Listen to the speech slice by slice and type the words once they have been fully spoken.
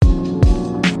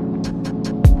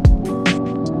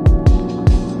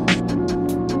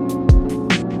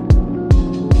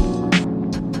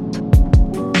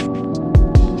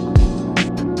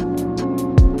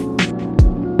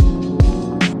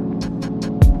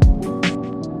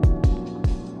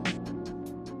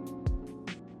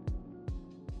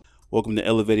Welcome to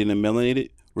Elevated and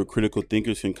Melanated, where critical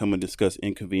thinkers can come and discuss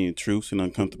inconvenient truths and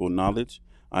uncomfortable knowledge.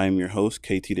 I am your host,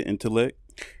 KT the Intellect.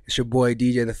 It's your boy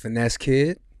DJ the Finesse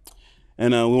Kid.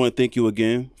 And we want to thank you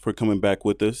again for coming back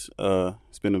with us.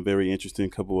 It's been a very interesting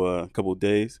couple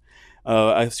days.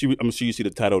 I'm sure you see the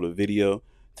title of the video.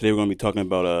 Today we're going to be talking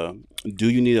about do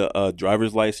you need a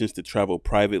driver's license to travel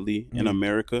privately in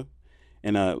America?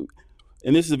 And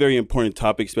this is a very important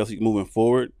topic, especially moving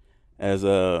forward as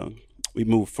we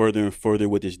move further and further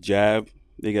with this jab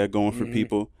they got going for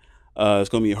people. It's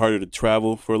going to be harder to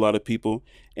travel for a lot of people.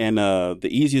 And the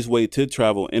easiest way to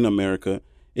travel in America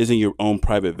is in your own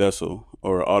private vessel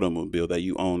or automobile that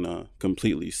you own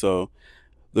completely. So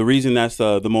the reason that's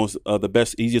the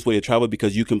best, easiest way to travel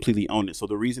because you completely own it. So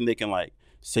the reason they can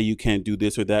say you can't do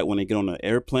this or that when they get on an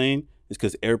airplane is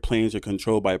because airplanes are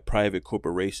controlled by private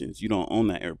corporations. You don't own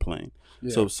that airplane.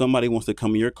 Yeah. So if somebody wants to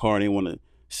come in your car and they want to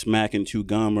smack and chew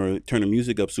gum or turn the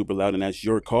music up super loud and that's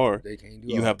your car, They can't do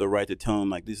you all have the right to tell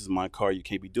them this is my car, you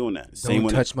can't be doing that. Don't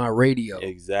touch my radio.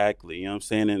 Exactly. You know what I'm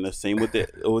saying? And the same with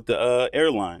the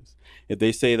airlines. If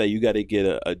they say that you got to get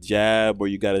a jab or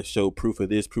you got to show proof of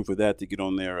this, proof of that to get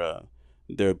on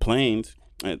their planes,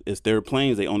 it's their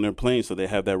planes, they own their planes, so they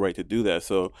have that right to do that.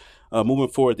 So moving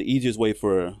forward, the easiest way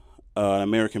for an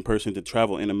American person to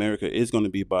travel in America is going to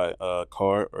be by a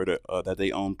car or that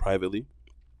they own privately.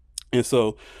 And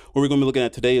so what we're going to be looking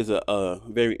at today is a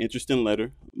very interesting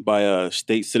letter by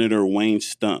State Senator Wayne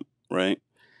Stump, right?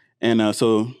 And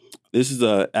so this is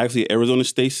actually Arizona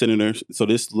State Senator. So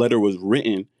this letter was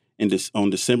written on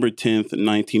December 10th,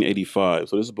 1985.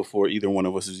 So this is before either one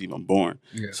of us is even born.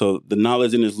 Yeah. So the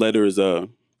knowledge in this letter is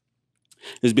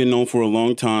has been known for a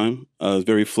long time. It's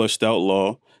very fleshed out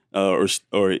law. Or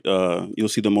you'll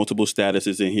see the multiple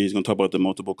statuses in here. He's going to talk about the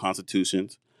multiple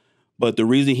constitutions. But the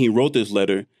reason he wrote this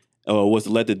letter was to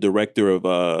let the director of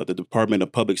the Department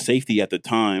of Public Safety at the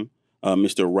time,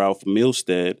 Mr. Ralph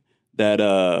Milstead, that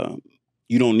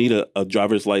you don't need a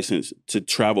driver's license to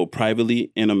travel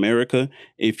privately in America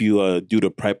if you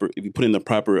put in the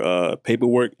proper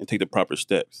paperwork and take the proper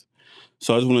steps.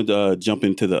 So I just wanted to jump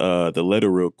into the letter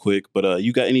real quick. But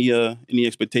you got any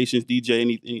expectations,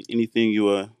 DJ? Anything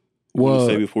you want to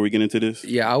say before we get into this?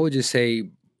 Yeah, I would just say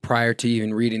prior to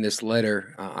even reading this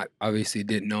letter, I obviously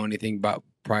didn't know anything about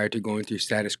prior to going through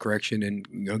status correction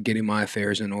and getting my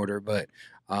affairs in order. But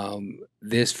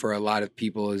this for a lot of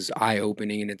people is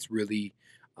eye-opening, and it's really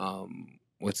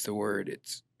what's the word?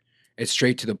 It's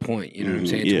straight to the point. You know what I'm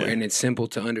saying? Yeah. And it's simple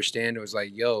to understand. It was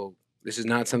like, yo, this is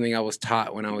not something I was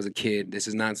taught when I was a kid. This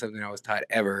is not something I was taught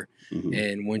ever. Mm-hmm.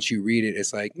 And once you read it,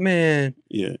 it's like, man,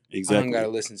 yeah, exactly. I don't got to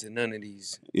listen to none of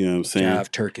these. You know what I'm saying?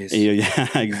 Turkish.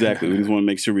 Yeah, exactly. We just want to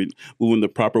make sure we move in the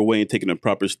proper way and taking the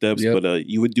proper steps. Yep. But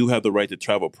you do have the right to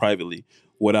travel privately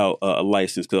without a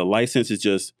license, because a license is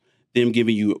just them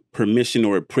giving you permission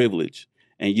or a privilege.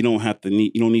 And you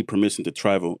don't need permission to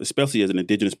travel, especially as an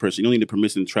indigenous person. You don't need the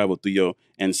permission to travel through your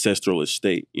ancestral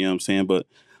estate. You know what I'm saying? But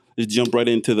let's jump right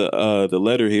into the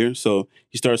letter here. So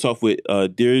he starts off with,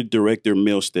 Dear Director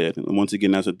Milstead, and once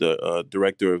again, that's the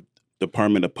Director of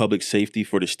Department of Public Safety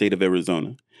for the state of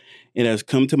Arizona. It has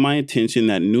come to my attention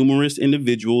that numerous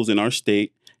individuals in our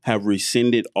state have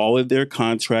rescinded all of their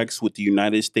contracts with the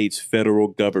United States federal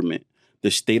government,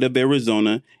 the state of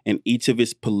Arizona, and each of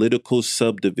its political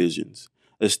subdivisions,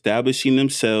 establishing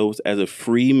themselves as a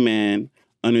free man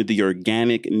under the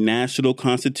organic national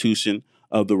constitution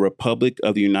of the Republic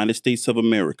of the United States of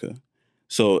America.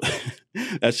 So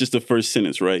that's just the first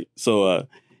sentence, right? So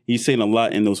he's saying a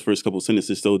lot in those first couple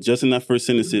sentences. So just in that first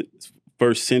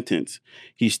sentence,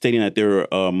 he's stating that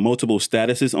there are multiple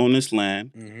statuses on this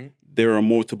land. Mm-hmm. There are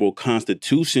multiple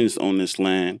constitutions on this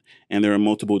land, and there are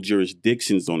multiple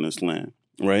jurisdictions on this land,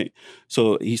 right?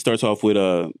 So he starts off with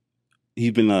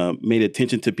he's been made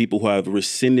attention to people who have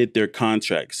rescinded their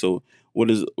contracts. So what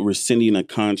does rescinding a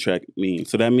contract mean?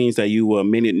 So that means that you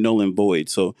made it null and void.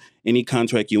 So any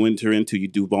contract you enter into, you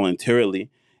do voluntarily.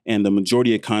 And the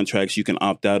majority of contracts you can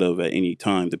opt out of at any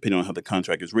time, depending on how the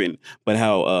contract is written. But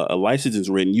how a license is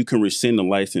written, you can rescind the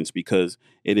license because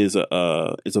it is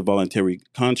it's a voluntary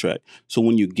contract. So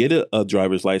when you get a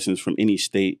driver's license from any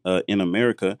state in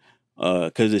America,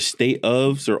 because the state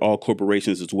ofs are all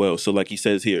corporations as well. So like he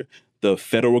says here, the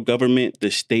federal government, the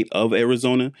state of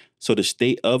Arizona. So the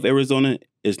state of Arizona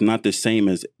is not the same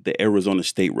as the Arizona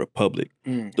State Republic.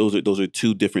 Those are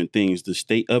two different things. The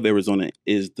state of Arizona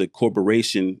is the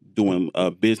corporation doing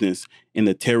business in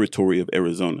the territory of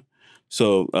Arizona.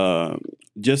 So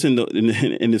just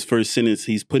in this first sentence,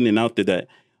 he's putting it out there that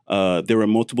there are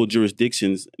multiple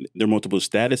jurisdictions, there are multiple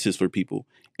statuses for people,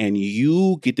 and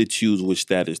you get to choose which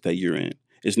status that you're in.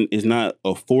 It's not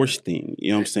a forced thing.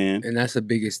 You know what I'm saying? And that's the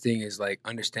biggest thing is like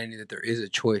understanding that there is a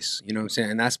choice. You know what I'm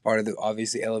saying? And that's part of the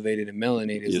obviously elevated and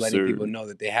melanated is Yes, letting sir. people know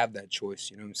that they have that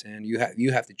choice. You know what I'm saying?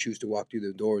 You have to choose to walk through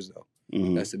the doors though.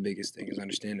 Mhm. That's the biggest thing is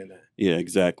understanding that. Yeah,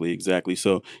 exactly.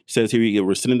 So it says here you get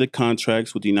rescinded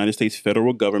contracts with the United States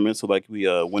federal government. So like we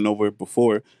went over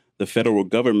before, the federal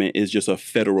government is just a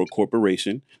federal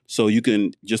corporation. So you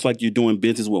can, just like you're doing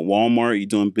business with Walmart, you're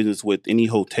doing business with any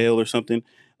hotel or something.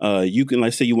 You can,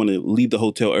 like, say you want to leave the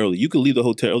hotel early. You can leave the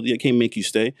hotel early. It can't make you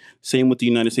stay. Same with the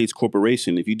United States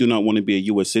corporation. If you do not want to be a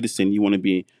U.S. citizen, you want to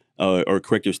be or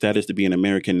correct your status to be an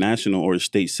American national or a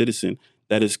state citizen,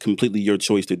 that is completely your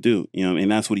choice to do. You know,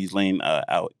 and that's what he's laying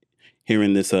out here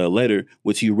in this letter,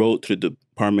 which he wrote to the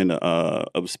Department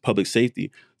of Public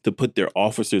Safety to put their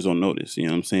officers on notice. You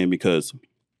know what I'm saying? Because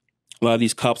a lot of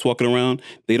these cops walking around,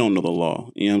 they don't know the law.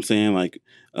 You know what I'm saying? Like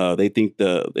they think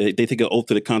they take an oath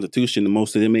to the Constitution. And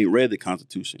most of them ain't read the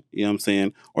Constitution. You know what I'm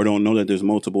saying? Or don't know that there's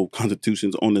multiple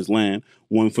constitutions on this land.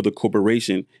 One for the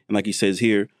corporation, and like he says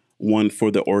here, one for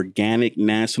the organic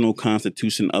national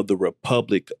constitution of the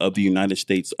Republic of the United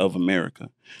States of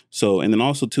America. So, and then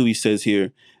also too, he says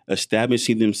here,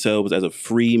 establishing themselves as a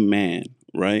free man,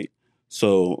 right?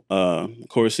 So, of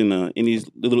course, in these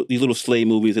little slave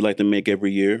movies they like to make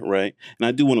every year, right? And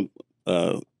I do want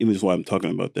to, even why I'm talking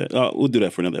about that. We'll do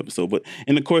that for another episode. But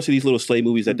in the course of these little slave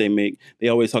movies that they make, they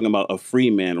always talking about a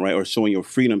free man, right? Or showing your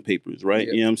freedom papers, right?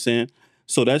 Yeah. You know what I'm saying?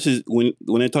 So that's just when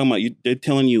they're talking about you, they're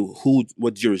telling you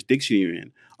what jurisdiction you're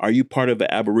in. Are you part of an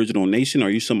Aboriginal nation? Or are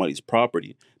you somebody's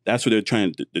property? That's what they're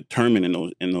trying to determine in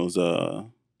those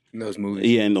movies.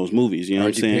 Yeah, in those movies. You know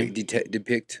what I'm saying?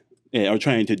 Depict. Yeah, or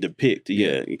trying to depict.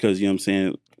 Yeah, because you know what I'm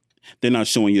saying. They're not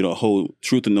showing you the whole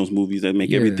truth in those movies that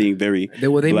make everything very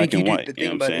black and white. The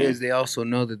thing about it is they also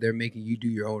know that they're making you do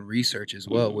your own research as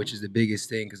well, which is the biggest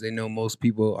thing because they know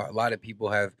a lot of people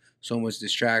have so much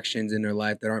distractions in their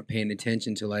life that aren't paying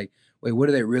attention to like, wait, what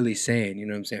are they really saying? You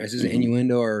know what I'm saying? Is this an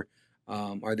innuendo or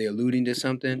are they alluding to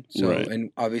something? So,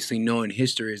 and obviously knowing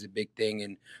history is a big thing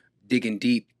and digging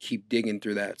deep, keep digging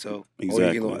through that. So,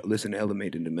 exactly. You can listen to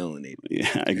Elevated and Melanated.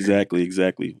 Yeah,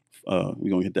 exactly. We're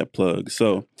going to hit that plug.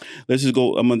 So let's just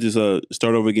go. I'm going to just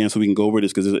start over again so we can go over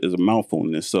this because there's a mouthful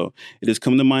in this. So it has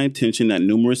come to my attention that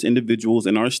numerous individuals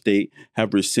in our state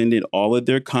have rescinded all of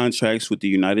their contracts with the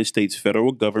United States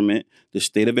federal government, the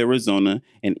state of Arizona,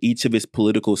 and each of its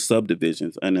political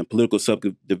subdivisions. And a political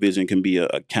subdivision can be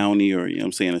a county or, you know what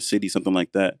I'm saying, a city, something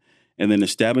like that. And then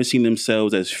establishing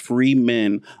themselves as free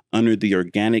men under the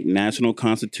organic national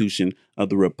constitution of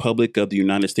the Republic of the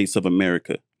United States of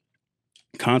America.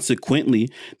 Consequently,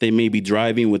 they may be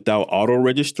driving without auto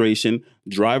registration,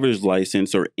 driver's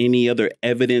license, or any other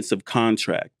evidence of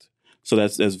contract. So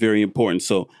that's very important.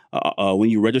 So when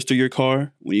you register your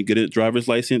car, when you get a driver's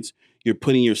license, you're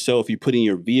putting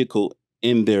your vehicle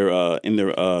in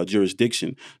their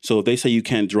jurisdiction. So if they say you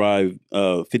can't drive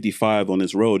 55 on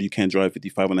this road, you can't drive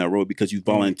 55 on that road because you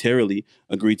voluntarily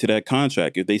agreed to that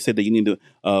contract. If they said that you need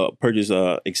to purchase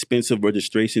expensive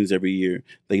registrations every year,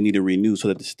 they need to renew so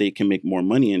that the state can make more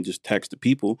money and just tax the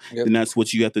people, then that's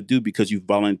what you have to do because you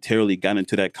voluntarily got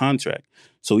into that contract.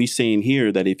 So he's saying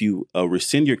here that if you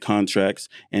rescind your contracts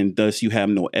and thus you have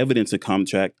no evidence of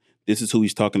contract, this is who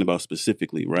he's talking about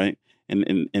specifically, right?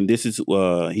 And this is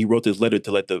he wrote this letter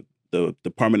to let the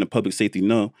Department of Public Safety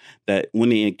know that when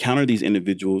they encounter these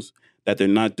individuals, that they're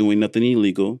not doing nothing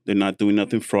illegal, they're not doing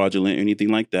nothing fraudulent or anything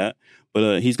like that.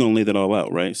 But he's going to lay that all out,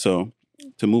 right? So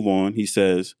to move on, he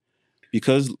says,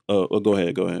 because go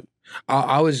ahead.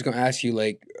 I was just going to ask you,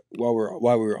 like, while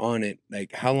we were on it,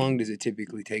 like, how long does it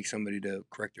typically take somebody to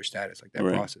correct their status, like that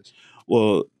process?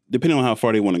 Well, depending on how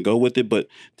far they want to go with it, but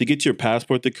to get your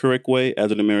passport the correct way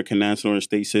as an American national or a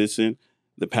state citizen,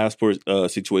 the passport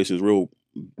situation is real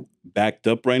backed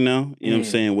up right now. You know what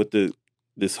I'm saying? With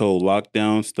this whole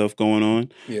lockdown stuff going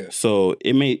on. Yeah. So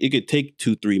it could take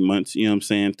 2-3 months, you know what I'm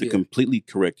saying, to completely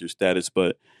correct your status,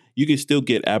 but you can still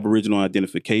get Aboriginal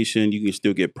identification. You can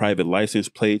still get private license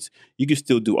plates. You can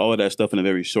still do all of that stuff in a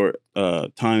very short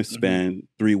time span,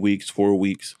 3 weeks, 4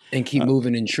 weeks. And keep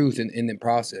moving in truth in the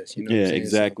process. You know what I'm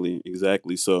saying?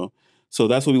 Exactly. So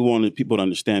that's what we wanted people to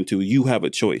understand too. You have a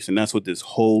choice. And that's what this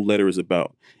whole letter is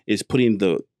about, is putting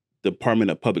the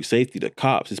Department of Public Safety, the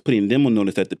cops, is putting them on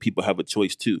notice that the people have a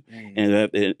choice too. And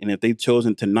if they've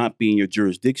chosen to not be in your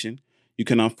jurisdiction, you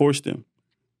cannot force them.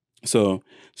 So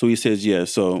he says,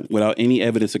 so without any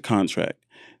evidence of contract,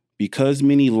 because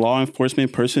many law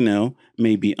enforcement personnel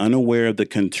may be unaware of the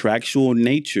contractual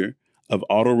nature of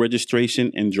auto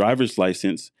registration and driver's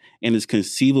license, and it's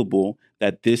conceivable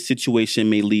that this situation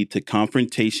may lead to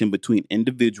confrontation between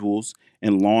individuals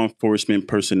and law enforcement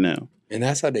personnel. And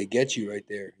that's how they get you right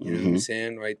there. You know what I'm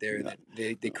saying? Right there.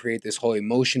 They create this whole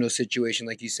emotional situation.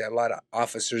 Like you said, a lot of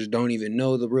officers don't even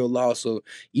know the real law. So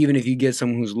even if you get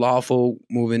someone who's lawful,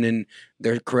 moving in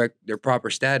their proper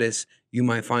status, you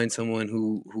might find someone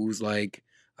who's like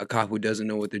a cop who doesn't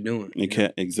know what they're doing.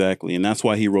 Exactly. And that's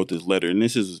why he wrote this letter. And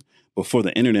this is before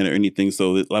the internet or anything.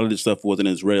 So a lot of this stuff wasn't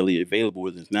as readily available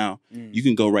as it is now. You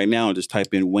can go right now and just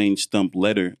type in Wayne Stump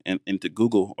letter into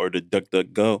Google or to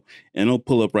DuckDuckGo, and it'll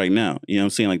pull up right now. You know what I'm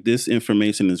saying? Like, this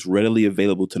information is readily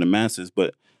available to the masses.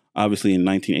 But obviously in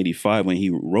 1985, when he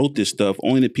wrote this stuff,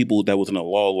 only the people that was in a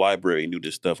law library knew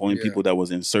this stuff. Only people that was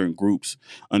in certain groups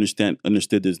understood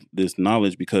this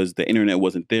knowledge, because the internet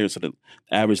wasn't there. So the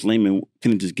average layman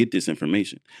couldn't just get this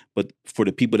information. But for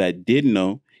the people that did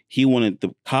know, he wanted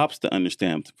the cops to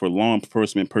understand, for law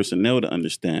enforcement personnel to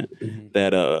understand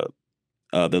that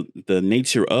the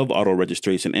nature of auto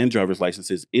registration and driver's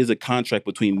licenses is a contract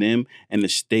between them and the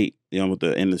state. You know,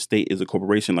 and the state is a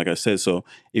corporation, like I said. So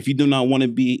if you do not want to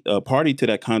be a party to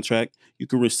that contract, you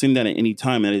can rescind that at any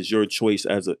time. That is your choice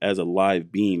as a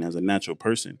live being, as a natural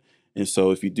person. And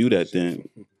so if you do that, then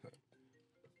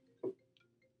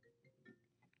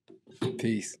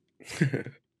peace.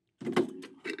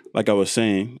 Like I was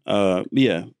saying,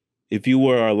 if you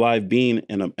were a live being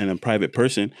and a private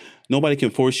person, nobody can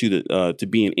force you to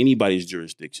be in anybody's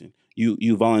jurisdiction.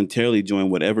 You voluntarily join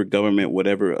whatever government,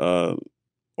 whatever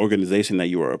organization that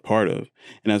you are a part of.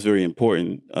 And that's very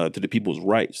important to the people's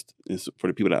rights. And for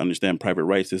the people that understand private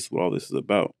rights, this is what all this is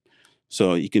about.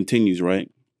 So he continues, right?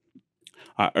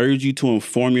 I urge you to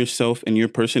inform yourself and your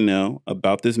personnel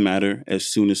about this matter as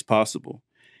soon as possible.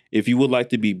 If you would like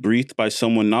to be briefed by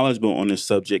someone knowledgeable on this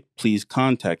subject, please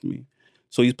contact me.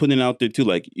 So he's putting it out there too,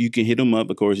 like, you can hit him up.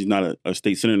 Of course, he's not a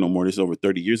state senator no more. This is over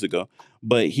 30 years ago.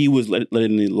 But he was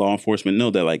letting the law enforcement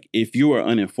know that, like, if you are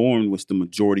uninformed, which the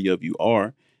majority of you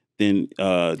are, then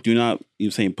do not,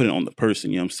 put it on the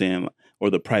person, you know what I'm saying, or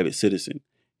the private citizen.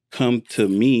 Come to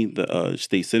me, the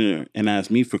state senator, and ask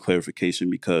me for clarification,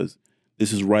 because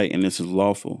this is right and this is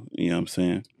lawful. You know what I'm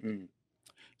saying?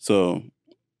 So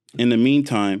in the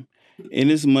meantime,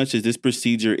 inasmuch as this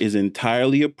procedure is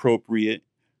entirely appropriate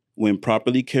when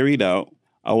properly carried out,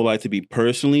 I would like to be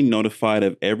personally notified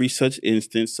of every such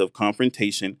instance of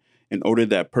confrontation, in order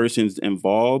that persons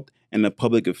involved and the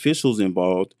public officials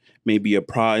involved may be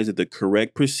apprised of the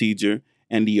correct procedure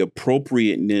and the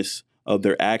appropriateness of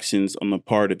their actions on the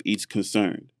part of each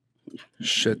concerned.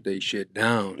 Shut they shit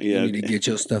down. You need to get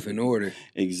your stuff in order.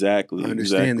 Exactly. I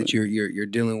understand that you're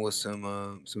dealing with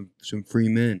some free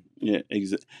men. Yeah,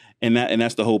 and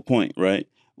that's the whole point, right?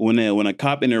 When a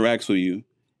cop interacts with you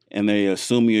and they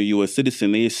assume you're a U.S.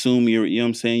 citizen, they assume you're, you know what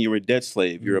I'm saying, you're a debt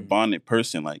slave, you're a bonded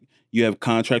person. Like, you have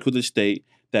contract with the state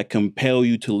that compel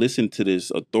you to listen to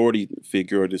this authority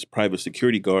figure or this private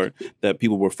security guard that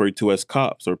people refer to as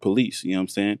cops or police. You know what I'm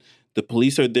saying? The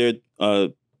police are there.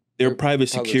 They're private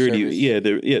security.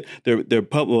 Service. They're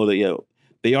public.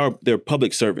 They're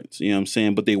public servants. You know what I'm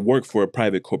saying? But they work for a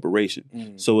private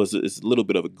corporation. So it's a little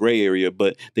bit of a gray area.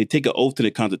 But they take an oath to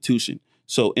the Constitution.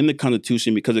 So in the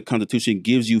Constitution, because the Constitution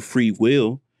gives you free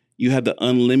will, you have the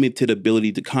unlimited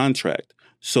ability to contract.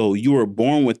 So you are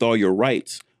born with all your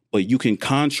rights, but you can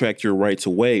contract your rights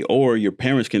away, or your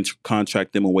parents can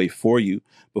contract them away for you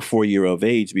before you're of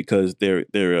age, because they're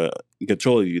in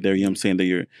control of you. You know what I'm saying?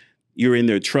 That you're in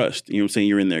their trust. You know what I'm saying?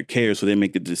 You're in their care, so they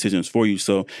make the decisions for you.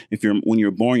 So when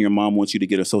you're born, your mom wants you to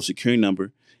get a social security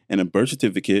number and a birth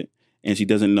certificate, and she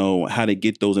doesn't know how to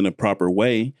get those in a proper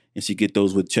way, and she get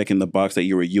those with checking the box that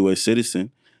you're a U.S. citizen,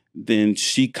 then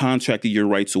she contracted your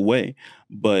rights away.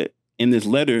 But in this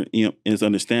letter, is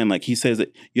understand, like, he says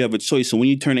that you have a choice. So when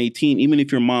you turn 18, even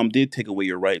if your mom did take away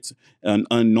your rights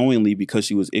unknowingly because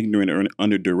she was ignorant or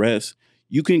under duress,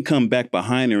 you can come back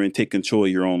behind her and take control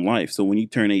of your own life. So when you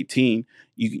turn 18,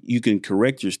 you can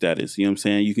correct your status. You know what I'm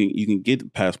saying? You can get the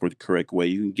passport the correct way.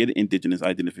 You can get indigenous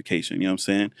identification. You know what I'm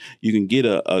saying? You can get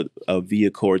a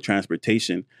vehicle or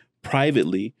transportation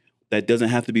privately that doesn't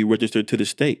have to be registered to the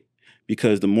state.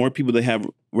 Because the more people they have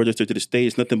registered to the state,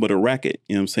 it's nothing but a racket.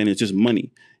 You know what I'm saying? It's just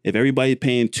money. If everybody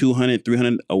paying $200,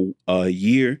 $300 a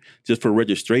year just for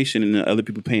registration, and the other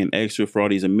people paying extra for all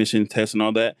these emission tests and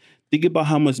all that, think about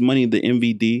how much money the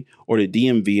MVD or the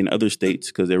DMV in other states,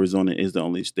 because Arizona is the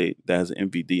only state that has an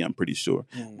MVD, I'm pretty sure,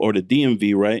 or the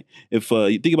DMV, right? If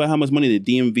you think about how much money the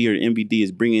DMV or the MVD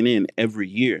is bringing in every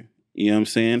year. You know what I'm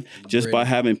saying? Just by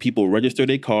having people register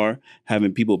their car,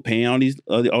 having people paying all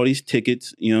these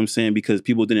tickets, you know what I'm saying? Because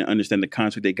people didn't understand the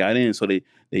contract they got in. So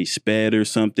they sped or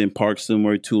something, parked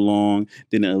somewhere too long,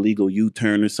 did an illegal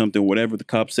U-turn or something, whatever the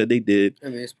cops said they did. I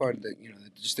mean, it's part of the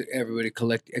just everybody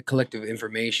collective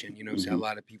information. You know what I'm saying? A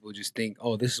lot of people just think,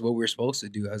 oh, this is what we're supposed to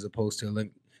do, as opposed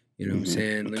to you know what I'm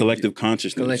saying? Collective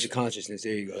consciousness. Collective consciousness.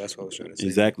 There you go. That's what I was trying to say.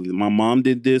 Exactly. My mom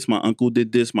did this. My uncle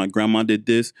did this. My grandma did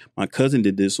this. My cousin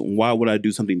did this. Why would I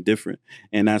do something different?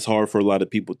 And that's hard for a lot of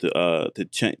people to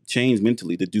change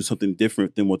mentally, to do something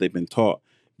different than what they've been taught,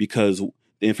 because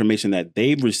the information that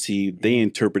they've received, they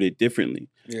interpret it differently.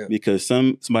 Yeah. Because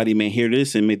somebody may hear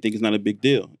this and may think it's not a big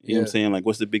deal. You know what I'm saying? Like,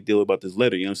 what's the big deal about this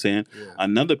letter? You know what I'm saying? Yeah.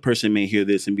 Another person may hear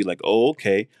this and be like, oh,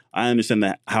 okay, I understand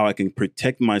that how I can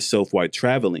protect myself while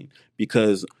traveling,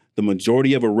 because the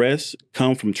majority of arrests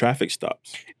come from traffic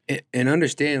stops. And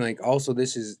understand, like, also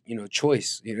this is, you know,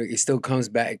 choice. You know, it still comes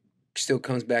back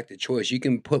to choice. You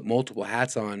can put multiple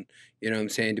hats on, you know what I'm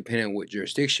saying, depending on what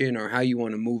jurisdiction or how you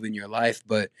want to move in your life.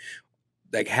 But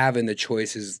like, having the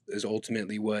choice is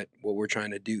ultimately what we're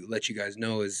trying to do. Let you guys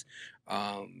know is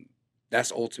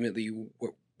that's ultimately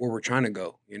where we're trying to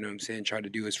go. You know what I'm saying? Try to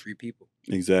do as free people.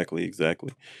 Exactly.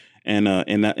 And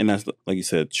that's, like you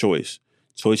said, choice.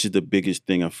 Choice is the biggest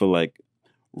thing. I feel like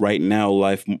right now,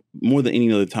 life, more than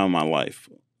any other time in my life,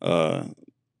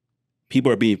 people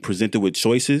are being presented with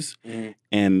choices,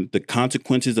 and the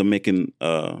consequences of making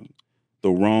the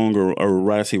wrong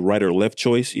or I say right or left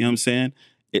choice, you know what I'm saying,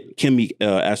 it can be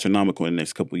astronomical in the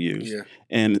next couple of years. Yeah.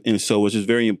 And so it's just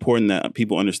very important that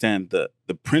people understand the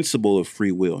principle of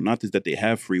free will, not just that they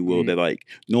have free will, that like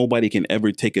nobody can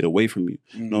ever take it away from you.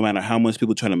 No matter how much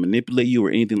people try to manipulate you or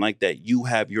anything like that, you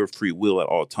have your free will at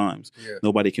all times. Yeah.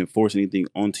 Nobody can force anything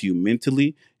onto you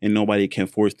mentally, and nobody can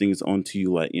force things onto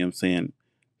you, like, you know what I'm saying,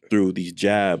 through these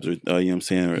jabs or, you know what I'm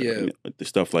saying, or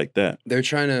stuff like that. They're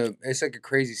trying to, it's like a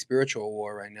crazy spiritual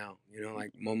war right now. You know,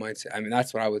 like one might say, I mean,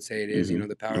 that's what I would say it is. You know,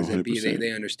 the powers that be,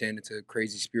 they understand it's a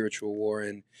crazy spiritual war.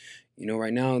 And, you know,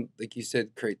 right now, like you said,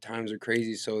 times are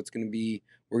crazy. So it's going to be,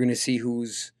 we're going to see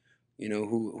who's, you know,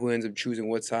 who ends up choosing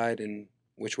what side and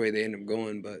which way they end up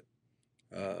going. But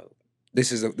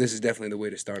this is definitely the way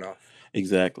to start off.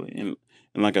 Exactly. And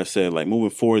like I said, like moving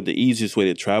forward, the easiest way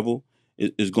to travel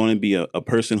is going to be a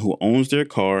person who owns their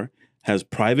car, has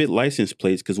private license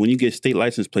plates, because when you get state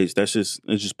license plates, it's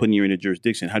just putting you in a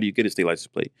jurisdiction. How do you get a state license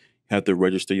plate? You have to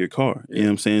register your car. You know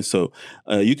what I'm saying? So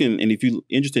you can, and if you're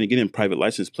interested in getting private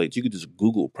license plates, you can just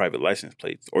Google private license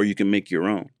plates, or you can make your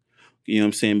own. You know what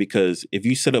I'm saying? Because if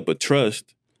you set up a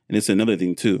trust, and it's another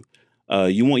thing too,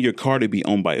 you want your car to be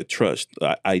owned by a trust,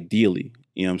 ideally.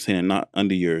 You know what I'm saying? Not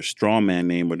under your straw man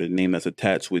name or the name that's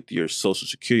attached with your social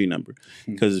security number.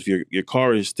 Because if your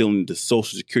car is still in the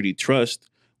social security trust,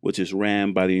 which is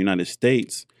ran by the United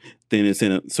States, then it's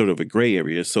in a sort of a gray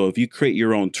area. So if you create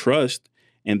your own trust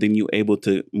and then you're able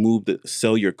to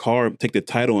sell your car, take the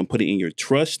title and put it in your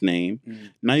trust name,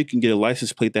 now you can get a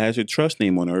license plate that has your trust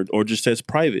name on it, or just says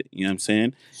private. You know what I'm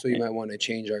saying? So you might want to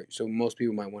change so most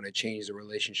people might want to change the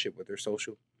relationship with their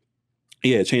social.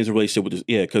 Yeah, change the relationship with this.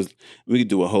 Yeah, because we could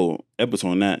do a whole episode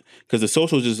on that. Because the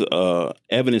social is just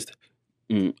evidence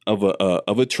of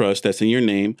a trust that's in your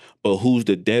name, but who's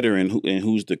the debtor and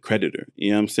who's the creditor.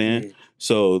 You know what I'm saying?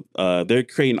 So they're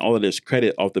creating all of this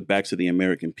credit off the backs of the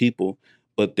American people,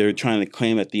 but they're trying to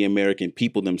claim that the American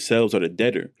people themselves are the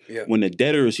debtor. Yeah. When the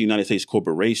debtor is the United States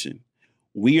corporation,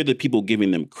 we are the people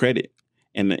giving them credit.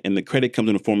 And the credit comes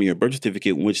in the form of your birth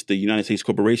certificate, which the United States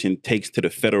corporation takes to the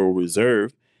Federal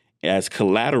Reserve as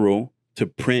collateral to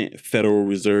print Federal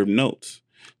Reserve notes.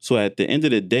 So at the end of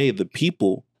the day, the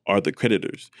people are the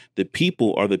creditors. The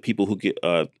people are the people who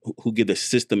give the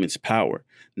system its power,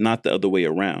 not the other way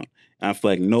around. And I feel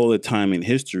like no other time in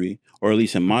history, or at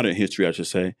least in modern history, I should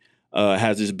say,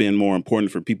 has this been more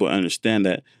important for people to understand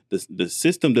that the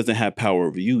system doesn't have power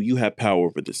over you. You have power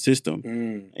over the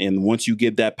system. And once you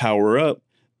give that power up,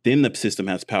 then the system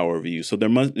has power over you. So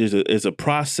there's a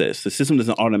process. The system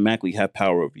doesn't automatically have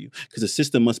power over you, because the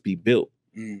system must be built.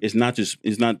 It's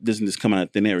doesn't just come out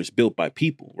of thin air. It's built by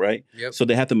people, right? Yep. So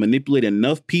they have to manipulate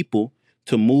enough people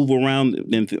to move around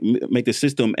and to make the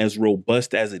system as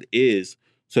robust as it is,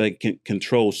 so it can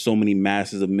control so many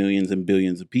masses of millions and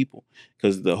billions of people.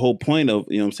 Because the whole point of,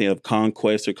 you know what I'm saying, of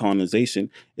conquest or colonization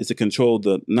is to control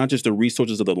not just the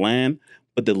resources of the land,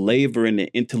 but the labor and the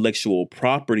intellectual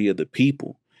property of the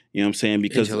people. You know what I'm saying?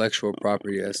 Because intellectual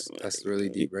property, that's really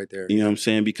deep right there. You know what I'm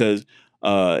saying? Because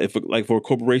if like for a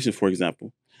corporation, for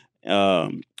example,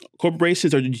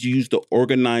 corporations are used to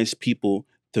organize people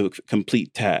to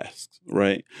complete tasks,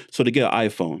 right? So to get an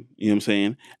iPhone, you know what I'm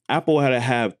saying? Apple had to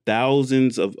have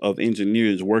thousands of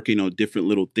engineers working on different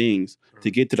little things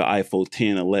to get to the iPhone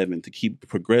 10, 11, to keep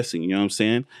progressing, you know what I'm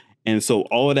saying? And so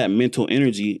all of that mental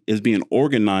energy is being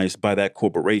organized by that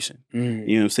corporation. You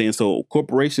know what I'm saying? So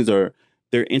corporations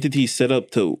they're entities set up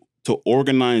to to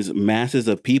organize masses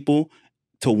of people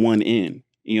to one end.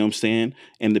 You know what I'm saying?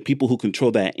 And the people who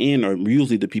control that end are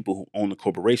usually the people who own the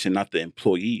corporation, not the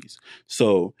employees.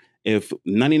 So if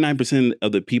 99%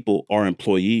 of the people are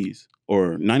employees,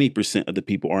 or 90% of the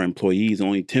people are employees, and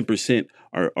only 10%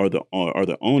 are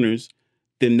the owners,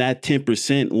 then that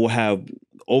 10% will have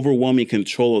overwhelming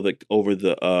control over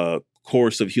the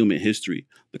course of human history,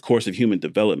 the course of human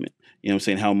development. You know what I'm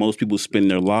saying? How most people spend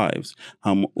their lives,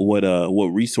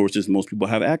 what resources most people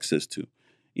have access to.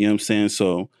 You know what I'm saying?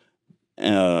 So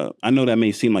I know that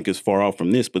may seem like it's far off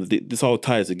from this, but this all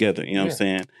ties together. You know what I'm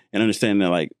saying? And understanding that,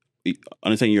 like,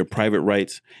 understanding your private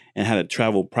rights and how to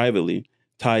travel privately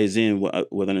ties in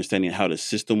with understanding how the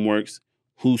system works,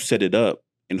 who set it up,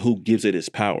 and who gives it its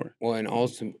power. Well, and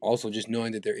also just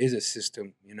knowing that there is a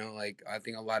system, like I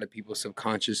think a lot of people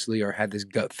subconsciously or had this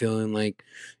gut feeling, like,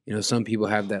 some people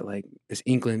have that, like, this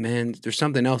inkling, man, there's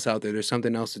something else out there. There's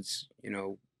something else that's,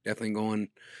 definitely going.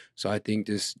 So I think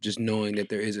just knowing that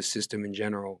there is a system in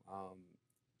general,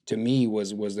 to me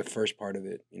was the first part of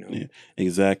it. Yeah,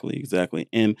 exactly.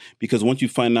 And because once you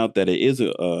find out that it is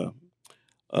a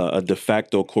de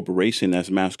facto corporation that's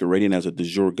masquerading as a de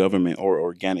jure government or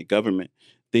organic government,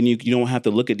 then you don't have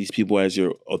to look at these people as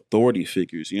your authority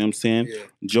figures. You know what I'm saying? Yeah.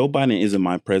 Joe Biden isn't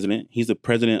my president. He's the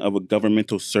president of a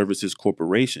governmental services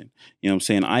corporation. You know what I'm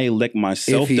saying? I elect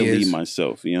myself to lead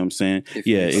myself. You know what I'm saying? If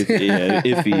he is.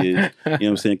 You know what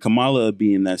I'm saying? Kamala will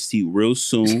be in that seat real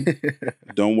soon.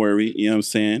 Don't worry. You know what I'm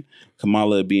saying?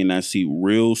 Kamala will be in that seat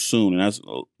real soon. And that's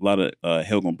a lot of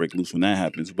hell gonna break loose when that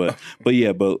happens. But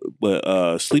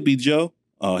Sleepy Joe,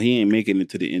 he ain't making it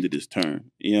to the end of this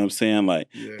term. You know what I'm saying? Like,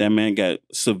 that man got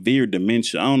severe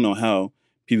dementia. I don't know how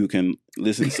people can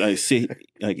listen,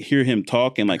 hear him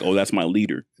talk and like, oh, that's my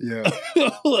leader. Yeah.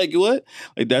 Like, what?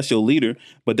 Like, that's your leader.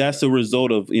 But that's the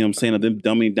result of, you know what I'm saying, of them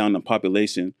dumbing down the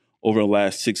population over the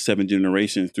last 6-7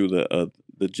 generations through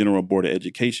the General Board of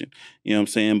Education. You know what I'm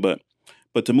saying?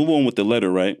 But to move on with the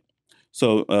letter, right?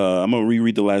 So I'm going to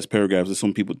reread the last paragraphs that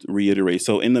some people reiterate.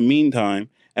 So in the meantime,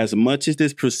 as much as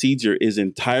this procedure is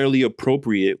entirely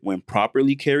appropriate when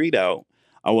properly carried out,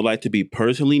 I would like to be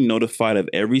personally notified of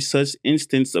every such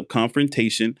instance of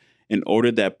confrontation in order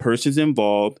that persons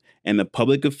involved and the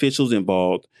public officials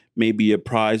involved may be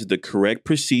apprised of the correct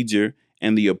procedure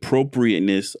and the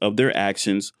appropriateness of their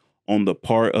actions on the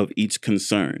part of each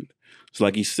concerned. So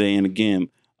like he's saying again,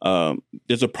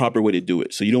 there's a proper way to do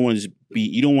it. So you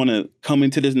don't want to come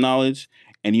into this knowledge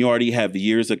and you already have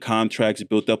years of contracts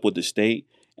built up with the state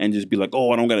and just be like,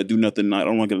 oh, I don't got to do nothing. I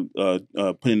don't want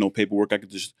to put in no paperwork. I could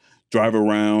just drive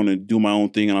around and do my own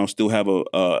thing, and I'll still have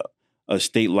a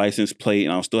state license plate,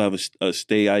 and I'll still have a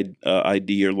state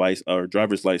ID or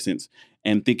driver's license,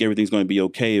 and think everything's going to be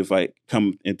okay if I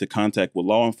come into contact with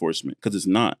law enforcement, because it's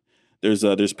not.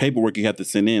 There's paperwork you have to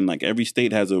send in. Like, every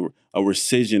state has a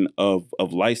rescission of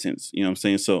license. You know what I'm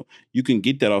saying? So you can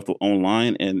get that off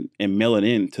online and mail it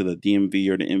in to the DMV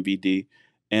or the MVD,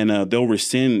 and they'll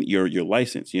rescind your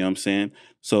license. You know what I'm saying?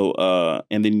 So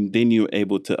and then you're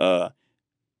able to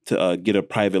get a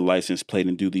private license plate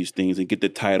and do these things and get the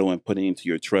title and put it into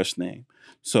your trust name.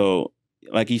 So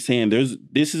like he's saying,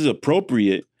 this is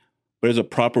appropriate, but there's a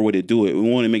proper way to do it. We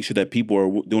want to make sure that people are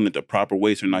doing it the proper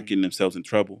way, so they're not getting themselves in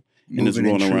trouble. And just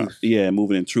rolling around,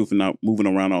 moving in truth and not moving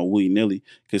around all willy nilly.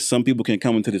 Because some people can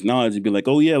come into this knowledge and be like,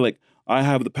 "Oh yeah, like I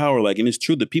have the power." Like, and it's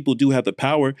true that people do have the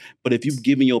power, but if you've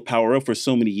given your power up for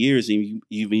so many years and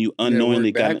you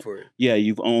unknowingly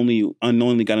you've only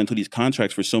unknowingly got into these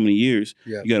contracts for so many years,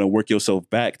 you got to work yourself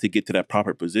back to get to that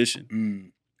proper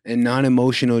position. And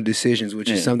non-emotional decisions, which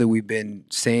is something we've been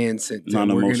saying since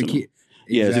non-emotional.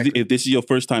 Exactly. If this is your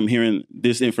first time hearing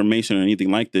this information or anything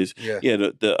like this,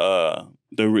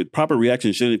 the proper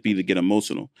reaction shouldn't be to get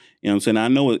emotional. You know what I'm saying? I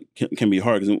know it can be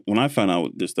hard, because when I found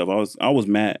out this stuff, I was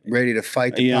mad, ready to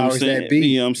fight the powers that be.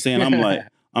 You know what I'm saying? I'm like,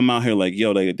 I'm out here like,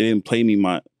 yo, they didn't play me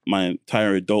my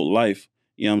entire adult life.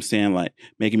 You know what I'm saying? Like,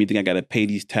 making me think I got to pay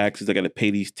these taxes, I got to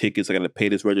pay these tickets, I got to pay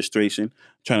this registration,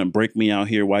 trying to break me out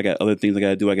here while I got other things I got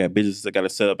to do. I got businesses I got to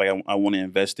set up, I want to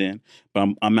invest in, but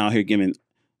I'm out here giving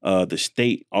the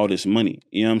state all this money.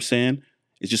 You know what I'm saying?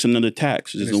 It's just another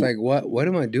tax. It's like, what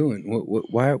am I doing?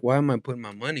 Why am I putting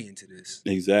my money into this?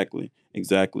 Exactly.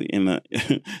 And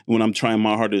when I'm trying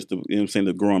my hardest to, you know what I'm saying,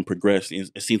 to grow and progress,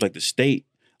 it seems like the state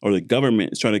or the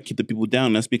government is trying to keep the people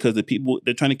down. That's because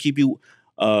they're trying to keep you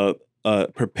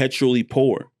perpetually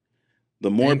poor. The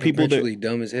more and people that perpetually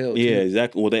dumb as hell. yeah, Too.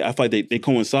 exactly. Well, I feel like they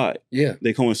coincide. Yeah,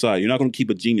 they coincide. You're not going to keep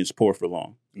a genius poor for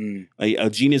long. A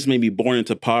genius may be born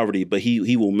into poverty, but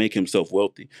he will make himself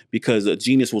wealthy because a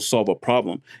genius will solve a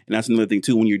problem. And that's another thing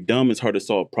too. When you're dumb, it's hard to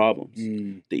solve problems.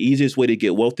 The easiest way to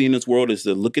get wealthy in this world is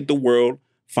to look at the world,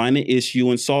 find an issue,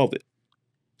 and solve it.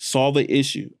 Solve an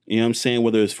issue. You know what I'm saying?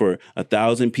 Whether it's for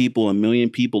 1,000 people, 1,000,000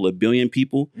 people, 1,000,000,000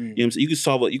 people. You know what I'm saying?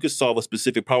 You could solve a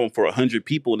specific problem for 100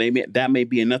 people. That may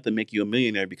be enough to make you a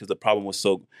millionaire because the problem was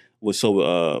so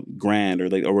grand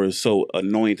or was so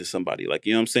annoying to somebody. Like,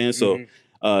 you know what I'm saying? So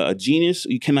a genius,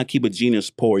 you cannot keep a genius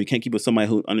poor. You can't keep somebody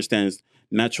who understands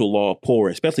natural law poor,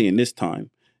 especially in this time.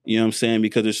 You know what I'm saying?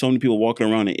 Because there's so many people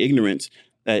walking around in ignorance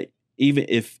that even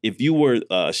if you were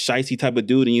a shicey type of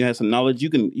dude and you had some knowledge, you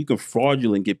can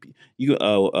fraudulent get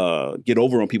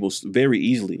over on people very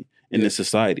easily in this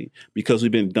society because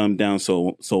we've been dumbed down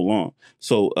so long.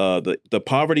 So the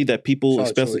poverty that people, it's all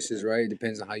especially choices, right? It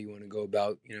depends on how you want to go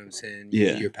about, you know what I'm saying?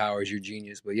 Your powers, your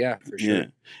genius. But yeah, for sure. Yeah,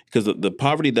 because the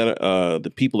poverty that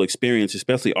the people experience,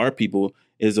 especially our people,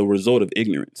 is a result of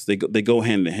ignorance. They go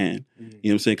hand in hand. You know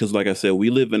what I'm saying? Because like I said,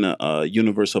 we live in a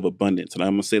universe of abundance, and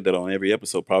I'm gonna say that on every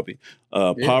episode probably.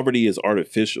 Poverty is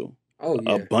artificial.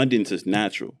 Abundance is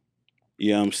natural.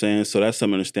 You know what I'm saying? So that's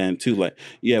something to understand too. Like,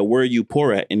 where are you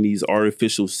poor at in these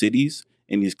artificial cities,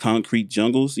 in these concrete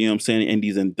jungles? You know what I'm saying? In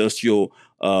these industrial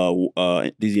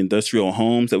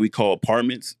homes that we call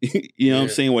apartments. You know what I'm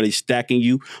saying? Where they stacking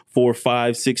you 4,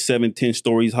 5, 6, 7, 10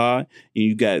 stories high, and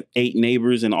you got 8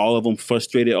 neighbors, and all of them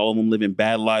frustrated, all of them living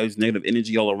bad lives, negative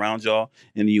energy all around y'all,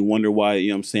 and you wonder why. You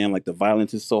know what I'm saying? Like the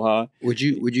violence is so high. Would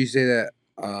you say that?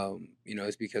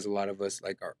 It's because a lot of us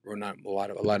a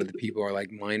lot of the people are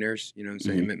like minors. You know what I'm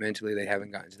saying? Mentally, they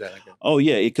haven't gotten to that.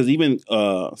 Because even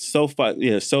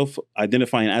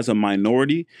self-identifying as a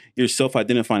minority, you're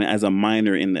self-identifying as a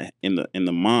minor in the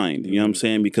mind. You know what I'm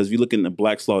saying? Because if you look in the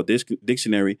Black's Law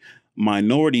Dictionary,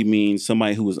 minority means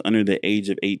somebody who is under the age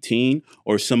of 18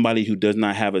 or somebody who does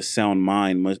not have a sound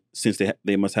mind, since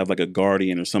they must have like a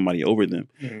guardian or somebody over them,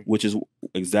 which is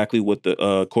exactly what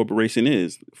the corporation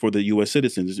is for the U.S.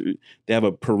 citizens. They have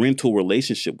a parental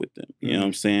relationship with them. You know what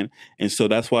I'm saying? And so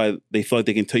that's why they feel like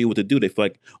they can tell you what to do. They feel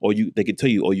like, they can tell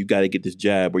you, you got to get this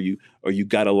jab, or you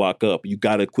got to lock up, you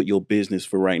got to quit your business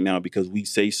for right now because we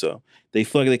say so. They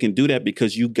feel like they can do that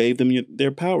because you gave them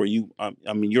their power.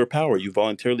 Your power. You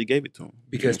voluntarily gave it to them.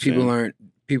 Because people aren't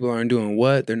doing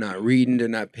what? They're not reading. They're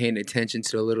not paying attention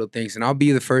to the little things. And I'll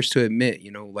be the first to admit,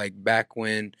 like back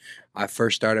when I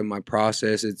first started my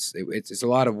process, it's a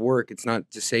lot of work. It's not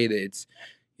to say that it's,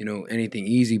 anything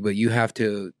easy, but you have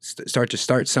to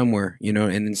start somewhere, and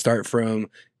then start from.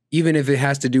 Even if it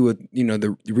has to do with,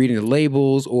 the reading the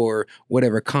labels or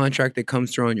whatever contract that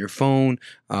comes through on your phone,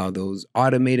 those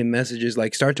automated messages,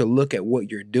 like start to look at what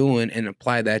you're doing and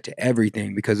apply that to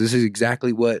everything, because this is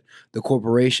exactly what the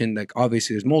corporation, like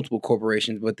obviously there's multiple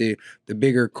corporations, but the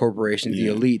bigger corporations, the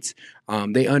elites,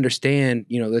 they understand,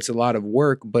 that's a lot of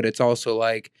work, but it's also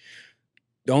like,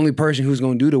 the only person who's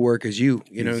going to do the work is you,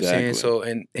 you know what I'm saying? So,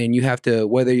 and you have to,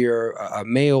 whether you're a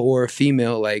male or a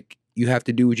female, like, you have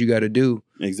to do what you got to do.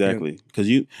 Exactly. Because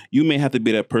you may have to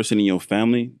be that person in your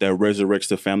family that resurrects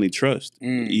the family trust. You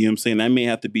know what I'm saying? That may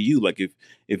have to be you. Like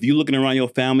if you looking around your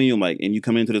family and you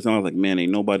come into this house like, man,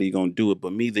 ain't nobody going to do it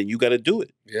but me, then you got to do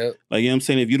it. Yeah. Like, you know what I'm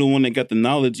saying? If you're the one that got the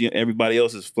knowledge, everybody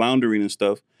else is floundering and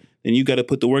stuff, then you got to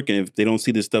put the work in. If they don't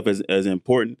see this stuff as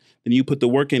important, then you put the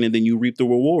work in and then you reap the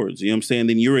rewards. You know what I'm saying?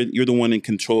 Then you're the one in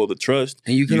control of the trust.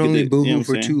 And you can only boo-hoo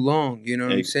for too long. You know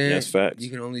what I'm saying? That's facts. You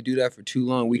can only do that for too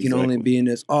long. We can only be in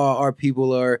this, our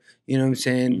people are, you know what I'm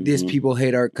saying? This people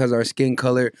hate because our skin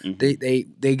color.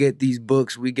 They get these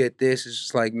books. We get this. It's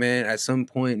just like, man, at some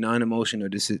point, non-emotional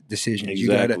decisions.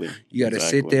 Exactly. You gotta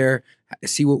sit there,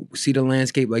 see the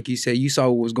landscape. Like you said, you saw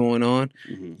what was going on.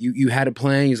 You had a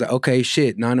plan. You're like, okay,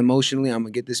 shit, non-emotionally, I'm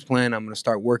gonna get this plan. I'm gonna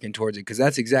start working towards it, because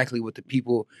that's exactly what the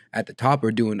people at the top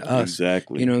are doing to us.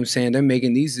 Exactly. You know what I'm saying? They're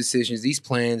making these decisions, these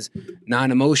plans,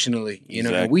 non-emotionally. You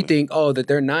know, and we think, that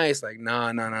they're nice. Like, nah,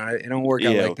 it don't work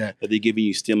out like that. They're giving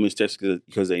you stimulus checks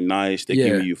because they're nice. They're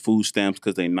giving you food stamps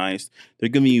because they're nice. They're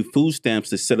giving you food stamps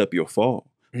to set up your fall,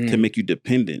 to make you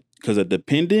dependent. Because a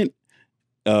dependent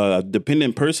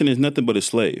person is nothing but a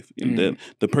slave.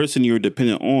 The person you're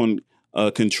dependent on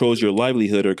controls your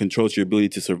livelihood or controls your ability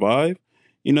to survive.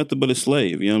 You're nothing but a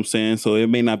slave. You know what I'm saying? So it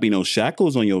may not be no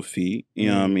shackles on your feet. You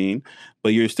know what I mean?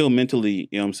 But you're still mentally,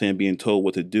 you know what I'm saying, being told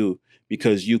what to do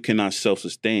because you cannot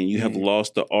self-sustain. You have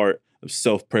lost the art of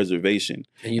self-preservation.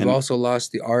 And you've also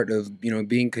lost the art of,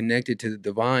 being connected to the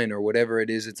divine or whatever it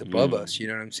is that's above us. You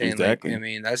know what I'm saying? Exactly. Like, I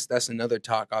mean, that's another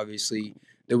talk, obviously,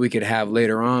 that we could have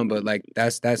later on. But like,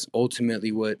 that's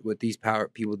ultimately what these power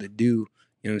people that do.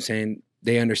 You know what I'm saying?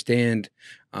 They understand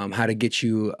how to get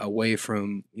you away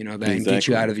from, that and get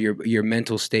you out of your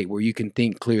mental state where you can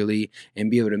think clearly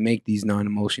and be able to make these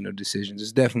non-emotional decisions.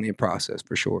 It's definitely a process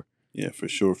for sure. Yeah, for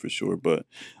sure. But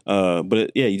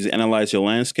you just analyze your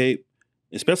landscape,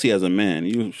 especially as a man.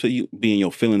 You be in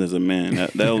your feelings as a man.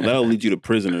 That'll lead you to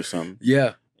prison or something.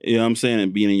 Yeah. You know what I'm saying?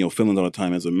 And being in your feelings all the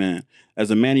time as a man.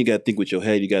 As a man, you got to think with your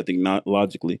head. You got to think not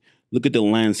logically. Look at the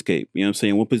landscape. You know what I'm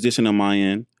saying? What position am I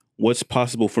in? What's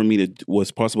possible for me to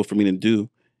do?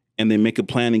 And then make a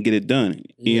plan and get it done.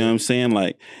 You know what I'm saying?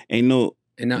 Like, ain't no...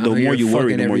 And the more you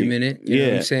worry, the more you... minute, you know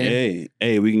what I'm saying?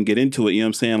 Hey, we can get into it. You know what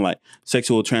I'm saying? Like,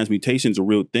 sexual transmutation is a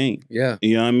real thing. Yeah.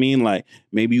 You know what I mean? Like,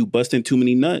 maybe you busting too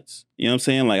many nuts. You know what I'm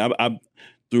saying? Like, I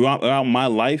throughout my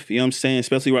life, you know what I'm saying?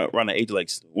 Especially around the age of, like,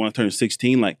 when I turned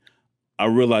 16, like, I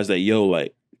realized that,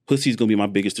 like, pussy's going to be my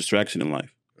biggest distraction in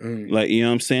life. Like, you know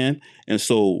what I'm saying? And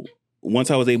so...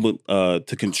 once I was able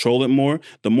to control it more,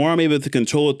 the more I'm able to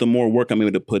control it, the more work I'm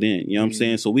able to put in. You know what I'm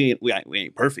saying? So we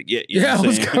ain't perfect yet. You know I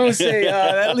was gonna say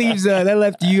that leaves that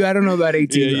left you. I don't know about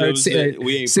 18. You know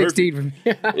we ain't 16.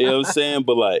 You know what I'm saying?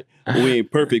 But like we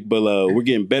ain't perfect, but we're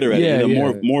getting better at it. And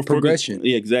the more progression.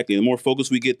 Focus, exactly. The more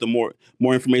focus we get, the more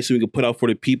information we can put out for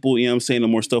the people. You know what I'm saying? The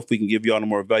more stuff we can give y'all, the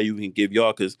more value we can give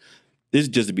y'all, because this is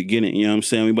just the beginning. You know what I'm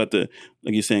saying? We about to,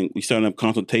 like you're saying, we starting up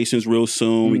consultations real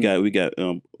soon. We got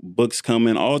books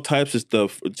coming, all types of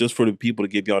stuff just for the people to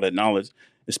give y'all that knowledge,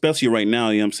 especially right now.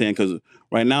 You know what I'm saying? Because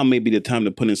right now may be the time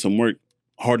to put in some work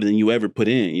harder than you ever put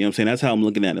in. You know what I'm saying? That's how I'm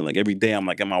looking at it. Like every day I'm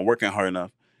like, am I working hard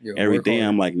enough? Every day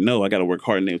I'm like, no, I got to work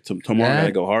hard. And tomorrow I got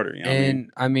to go harder. You know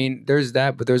and I mean, there's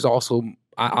that, but there's also...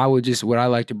 I would just, what I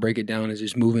like to break it down is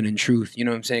just moving in truth. You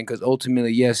know what I'm saying? Because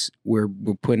ultimately, yes, we're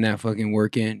putting that fucking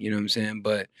work in. You know what I'm saying?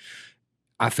 But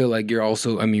I feel like we're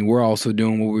also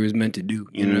doing what we was meant to do.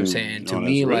 You know what I'm saying? To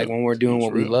me, like when we're doing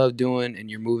what we love doing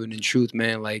and you're moving in truth,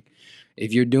 man, like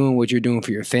if you're doing what you're doing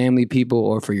for your family, people,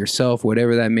 or for yourself,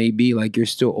 whatever that may be, like you're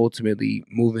still ultimately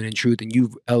moving in truth, and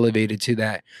you've elevated to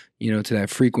that, to that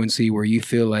frequency where you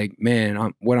feel like,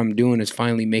 man, what I'm doing is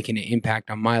finally making an impact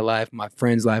on my life, my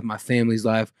friend's life, my family's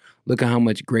life. Look at how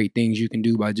much great things you can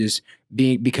do by just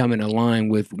becoming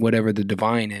aligned with whatever the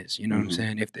divine is. You know what I'm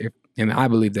saying? If I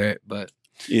believe that, but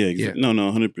yeah.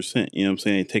 100%. You know what I'm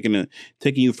saying?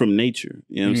 Taking you from nature.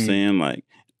 You know what I'm saying? Like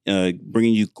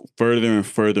bringing you further and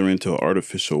further into an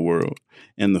artificial world.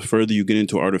 And the further you get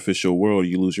into an artificial world,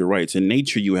 you lose your rights. In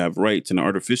nature, you have rights. In the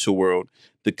artificial world,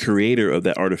 the creator of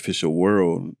that artificial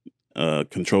world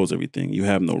controls everything. You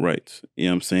have no rights. You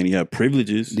know what I'm saying? You have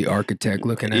privileges. The architect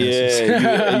looking at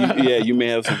us. You may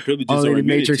have some privileges. Only the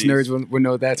Matrix nerds will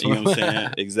know that's what I'm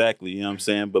saying. Exactly. You know what I'm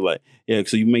saying? But like,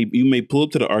 so you may pull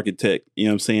up to the architect, you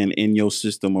know what I'm saying, in your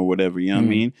system or whatever, you know what I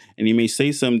mean? And he may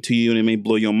say something to you and it may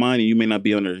blow your mind and you may not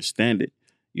be able to understand it.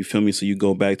 You feel me? So you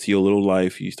go back to your little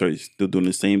life, you start still doing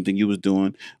the same thing you was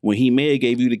doing when he may have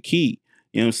gave you the key.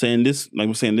 You know what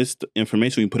I'm saying? This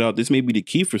information we put out, this may be the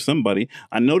key for somebody.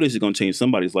 I know this is going to change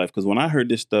somebody's life, because when I heard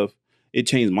this stuff, it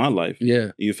changed my life.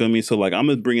 Yeah. You feel me? So like, I'm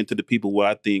going to bring it to the people what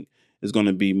I think is going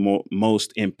to be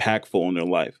most impactful in their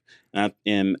life.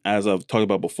 And as I've talked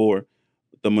about before,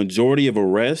 the majority of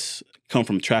arrests come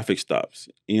from traffic stops.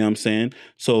 You know what I'm saying?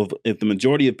 So if the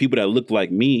majority of people that look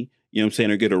like me, you know what I'm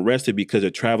saying, or get arrested because they're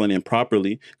traveling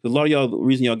improperly. Because a lot of y'all, the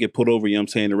reason y'all get pulled over, you know what I'm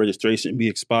saying, the registration be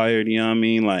expired, you know what I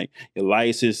mean? Like your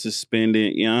license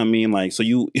suspended, you know what I mean? Like, so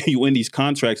you win these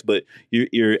contracts, but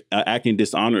you're acting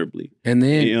dishonorably. And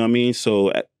then, you know what I mean?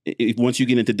 So once you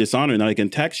get into dishonor, now they can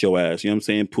tax your ass, you know what I'm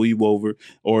saying, pull you over,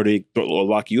 or or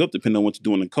lock you up depending on what you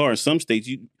do in the car. In some states,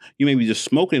 you may be just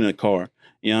smoking in a car.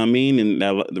 You know what I mean? And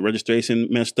the registration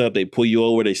messed up. They pull you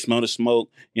over. They smell the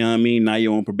smoke. You know what I mean? Now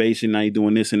you're on probation. Now you're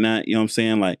doing this and that. You know what I'm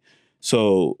saying? Like,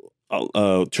 so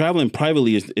traveling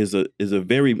privately is a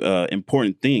very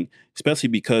important thing, especially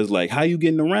because like how you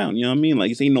getting around? You know what I mean? Like,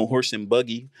 this ain't no horse and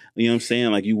buggy. You know what I'm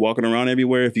saying? Like, you walking around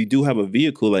everywhere. If you do have a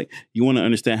vehicle, like, you want to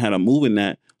understand how to move in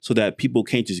that, so that people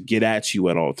can't just get at you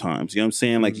at all times. You know what I'm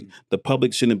saying? Like, the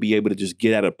public shouldn't be able to just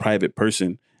get at a private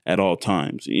person at all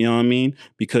times. You know what I mean?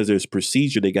 Because there's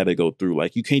procedure they got to go through.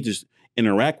 Like, you can't just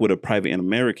interact with a private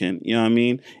American, you know what I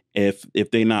mean? If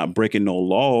they're not breaking no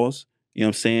laws, you know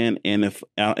what I'm saying? And if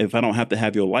I don't have to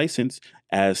have your license,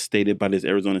 as stated by this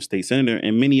Arizona state senator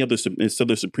and many other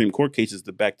Supreme Court cases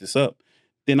to back this up,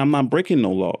 then I'm not breaking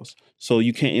no laws. So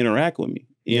you can't interact with me.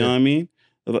 You know what I mean?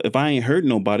 If I ain't hurt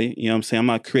nobody, you know what I'm saying, I'm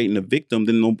not creating a victim,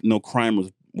 then no crime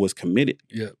was committed.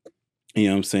 Yeah. You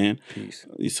know what I'm saying? Peace.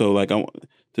 So like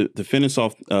to finish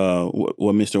off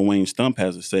what Mr. Wayne Stump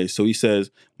has to say. So he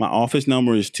says, my office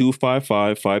number is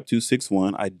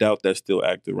 255-5261. I doubt that's still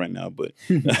active right now, but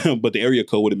but the area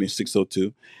code would have been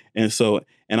 602. And so,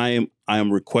 and I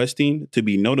am requesting to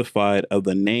be notified of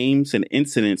the names and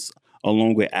incidents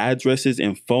along with addresses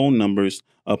and phone numbers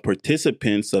of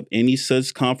participants of any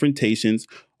such confrontations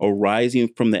arising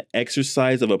from the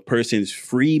exercise of a person's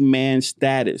free man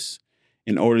status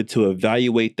in order to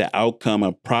evaluate the outcome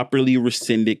of properly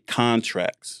rescinded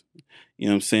contracts. You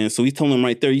know what I'm saying? So he's telling them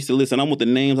right there, he said, listen, I want the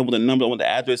names, I want the numbers, I want the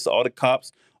address of all the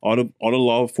cops, all the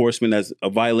law enforcement that's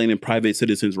violating private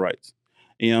citizens' rights.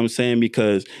 You know what I'm saying?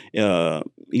 Because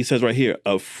he says right here,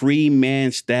 a free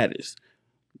man status.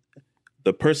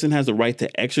 The person has the right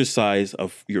to exercise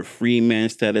of your free man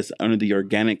status under the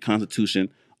organic constitution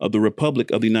of the Republic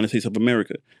of the United States of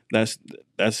America. That's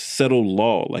settled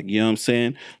law. Like, you know what I'm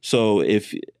saying? So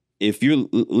if you're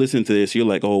listening to this, you're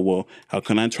like, oh, well, how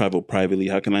can I travel privately?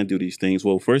 How can I do these things?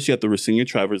 Well, first you have to rescind your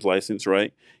driver's license,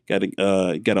 right? Got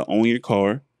to own your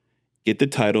car, get the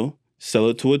title, sell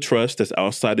it to a trust that's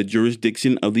outside the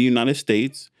jurisdiction of the United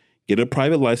States, get a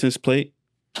private license plate,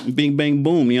 bing, bang,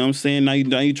 boom. You know what I'm saying? Now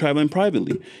you're traveling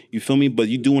privately. You feel me? But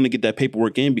you do want to get that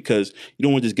paperwork in because you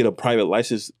don't want to just get a private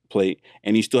license plate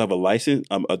and you still have a license,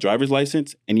 a driver's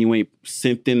license, and you ain't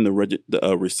sent in the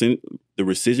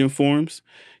rescission forms,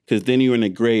 because then you're in a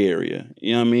gray area.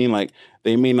 You know what I mean? Like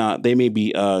they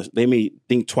may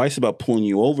think twice about pulling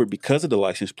you over because of the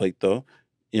license plate, though.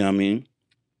 You know what I mean?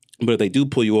 But if they do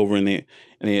pull you over and they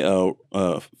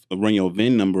run your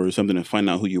VIN number or something and find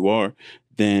out who you are,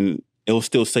 then it'll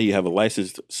still say you have a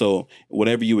license. So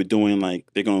whatever you were doing, like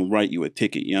they're gonna write you a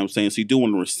ticket. You know what I'm saying? So you do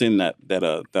want to rescind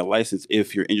that license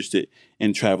if you're interested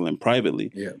in traveling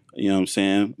privately. Yeah. You know what I'm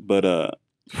saying? But I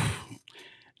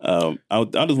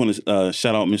just want to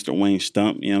shout out Mr. Wayne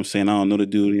Stump. You know what I'm saying? I don't know the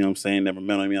dude. You know what I'm saying? Never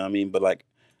met him. You know what I mean? But like,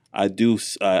 I do.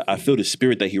 I feel the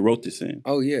spirit that he wrote this in.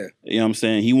 Oh yeah. You know what I'm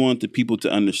saying? He wanted the people to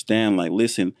understand. Like,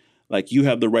 listen, like you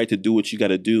have the right to do what you got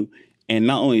to do. And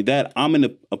not only that, I'm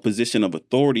in a position of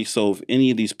authority. So if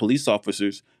any of these police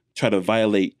officers try to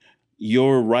violate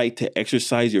your right to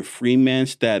exercise your free man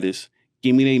status,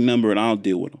 give me their number and I'll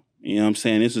deal with them. You know what I'm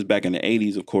saying? This was back in the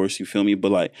 80s, of course, you feel me?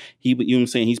 But like, you know what I'm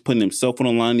saying? He's putting himself on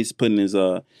the line. He's putting his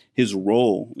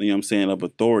role, you know what I'm saying, of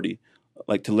authority,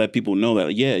 like to let people know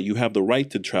that, yeah, you have the right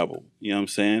to travel. You know what I'm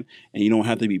saying? And you don't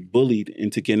have to be bullied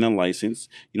into getting a license.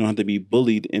 You don't have to be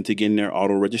bullied into getting their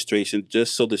auto registration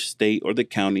just so the state or the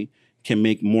county can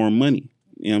make more money.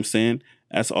 You know what I'm saying?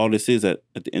 That's all this is at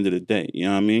the end of the day. You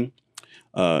know what I mean?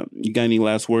 You got any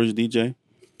last words, DJ?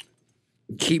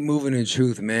 Keep moving in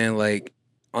truth, man. Like,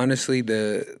 honestly,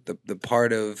 the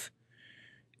part of,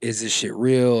 is this shit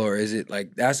real or is it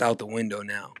like, that's out the window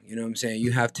now. You know what I'm saying?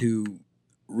 You have to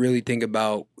really think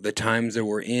about the times that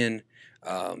we're in,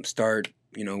 start,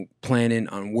 planning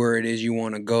on where it is you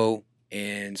want to go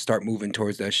and start moving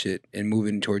towards that shit and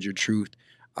moving towards your truth.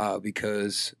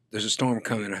 Because there's a storm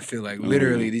coming. I feel like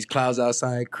literally these clouds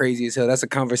outside, crazy as hell. That's a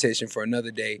conversation for another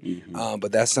day. Mm-hmm.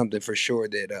 But that's something for sure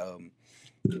that,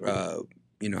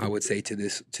 I would say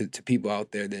to people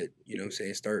out there that, what I'm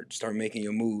saying, start making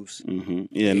your moves. Mm-hmm.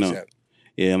 Yeah, ASAP. no.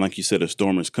 Yeah, and like you said, a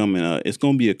storm is coming. It's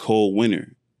going to be a cold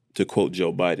winter, to quote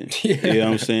Joe Biden. Yeah. You know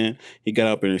what I'm saying? He got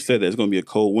up and said that it's going to be a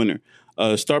cold winter.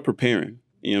 Start preparing.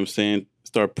 You know what I'm saying?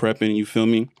 Start prepping. You feel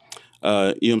me? You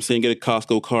know what I'm saying? Get a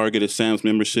Costco card, get a Sam's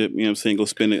membership. You know what I'm saying? Go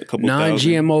spend a couple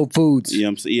non-GMO foods. You know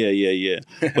what I'm saying?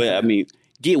 Yeah. But I mean,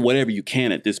 get whatever you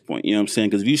can at this point. You know what I'm saying?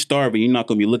 Because if you're starving, you're not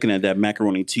going to be looking at that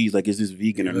macaroni and cheese like, is this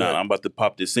vegan or not? I'm about to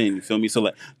pop this in. You feel me? So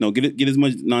like, no, get as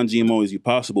much non-GMO as you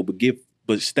possible,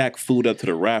 but stack food up to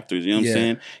the rafters. You know what I'm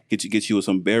saying? Get you with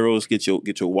some barrels. Get your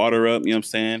water up. You know what I'm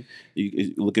saying?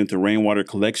 You look into rainwater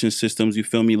collection systems. You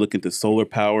feel me? Look into solar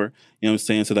power. You know what I'm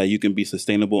saying? So that you can be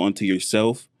sustainable unto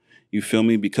yourself. You feel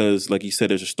me? Because like you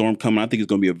said, there's a storm coming. I think it's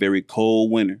going to be a very cold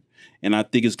winter. And I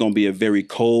think it's going to be a very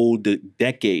cold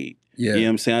decade. Yeah. You know what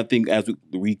I'm saying? I think as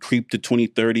we creep to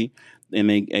 2030 and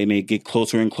they get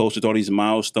closer and closer to all these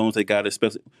milestones they got,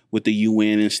 especially with the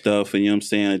UN and stuff, and you know what I'm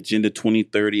saying, Agenda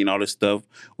 2030 and all this stuff,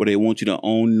 where they want you to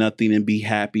own nothing and be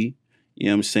happy. You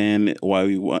know what I'm saying? While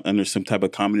we under some type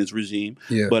of communist regime.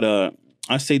 Yeah. But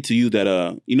I say to you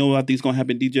that you know what I think is gonna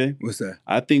happen, DJ? What's that?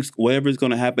 I think whatever is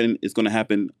gonna happen is gonna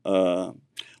happen.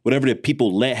 Whatever the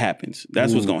people let happens,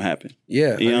 that's what's gonna happen.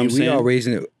 Yeah, you know what I'm saying? We are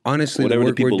raising it. Honestly, whatever the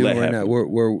work we're doing right now,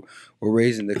 we're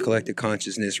raising the collective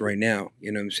consciousness right now.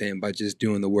 You know what I'm saying? By just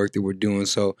doing the work that we're doing.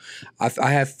 So, I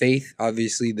have faith,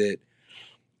 obviously, that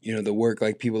the work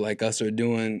like people like us are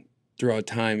doing throughout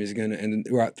time is gonna, and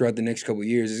throughout the next couple of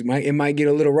years, it might get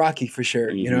a little rocky for sure.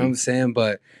 Mm-hmm. You know what I'm saying?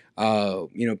 But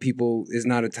people, it's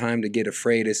not a time to get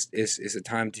afraid. It's a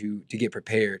time to get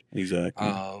prepared.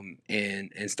 Exactly.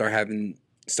 And start having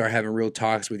real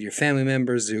talks with your family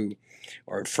members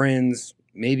or friends.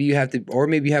 Maybe you have to, or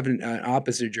maybe you have an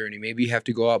opposite journey. Maybe you have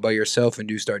to go out by yourself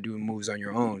and start doing moves on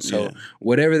your own. So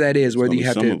whatever that is, whether you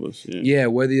have to,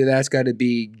 whether that's got to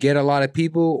be get a lot of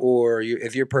people, or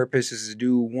if your purpose is to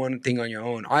do one thing on your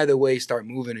own, either way, start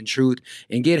moving in truth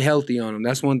and get healthy on them.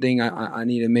 That's one thing I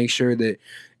need to make sure that,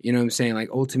 you know what I'm saying? Like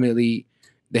ultimately,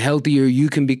 the healthier you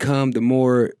can become, the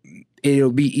more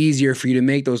it'll be easier for you to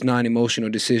make those non-emotional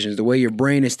decisions. The way your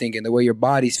brain is thinking, the way your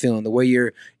body's feeling, the way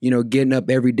you're, getting up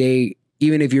every day.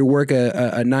 Even if you work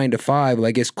a 9 to 5,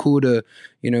 like it's cool to,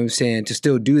 you know what I'm saying, to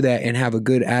still do that and have a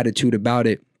good attitude about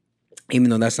it,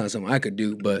 even though that's not something I could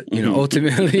do, but,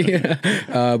 ultimately.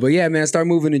 But yeah, man, start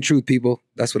moving in truth, people.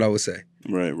 That's what I would say.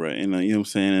 Right. And, you know what I'm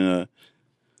saying?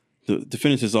 And to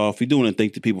finish this off, we do want to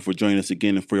thank the people for joining us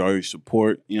again and for all your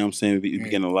support. You know what I'm saying? We're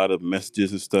getting a lot of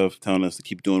messages and stuff telling us to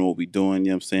keep doing what we're doing.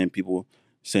 You know what I'm saying? People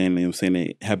saying,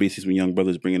 they happy to see some young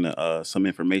brothers bringing some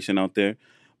information out there.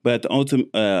 But at the ultimate,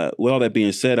 with all that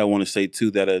being said, I want to say,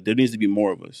 too, that there needs to be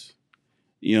more of us.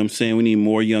 You know what I'm saying? We need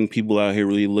more young people out here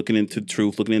really looking into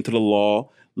truth, looking into the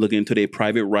law, looking into their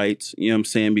private rights. You know what I'm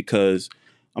saying? Because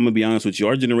I'm going to be honest with you,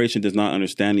 our generation does not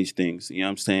understand these things. You know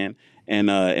what I'm saying?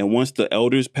 And once the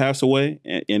elders pass away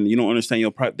and you don't understand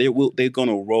your private, they're going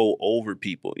to roll over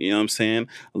people. You know what I'm saying?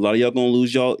 A lot of y'all going to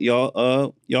lose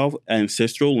y'all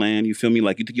ancestral land. You feel me?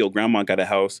 Like you think your grandma got a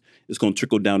house, it's going to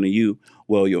trickle down to you.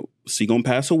 Well, she going to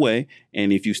pass away.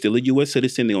 And if you're still a U.S.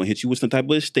 citizen, they're going to hit you with some type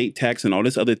of estate tax and all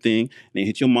this other thing. And they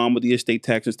hit your mom with the estate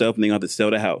tax and stuff. And they're going to have to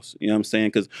sell the house. You know what I'm saying?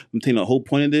 Because I'm telling you, the whole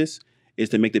point of this is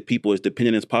to make the people as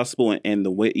dependent as possible. And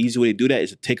the easy way to do that is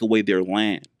to take away their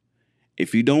land.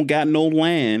 If you don't got no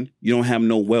land, you don't have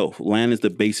no wealth. Land is the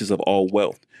basis of all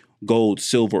wealth. Gold,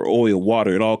 silver, oil,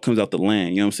 water, it all comes out the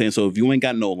land. You know what I'm saying? So if you ain't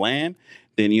got no land,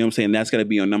 then, you know what I'm saying, that's got to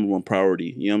be your number one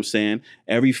priority. You know what I'm saying?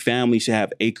 Every family should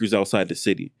have acres outside the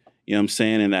city. You know what I'm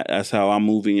saying? And that's how I'm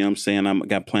moving. You know what I'm saying? I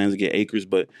got plans to get acres,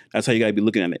 but that's how you got to be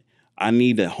looking at it. I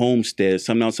need a homestead,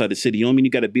 something outside the city. You don't mean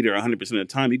you got to be there 100% of the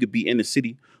time. You could be in the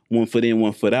city, 1 foot in,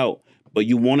 1 foot out. But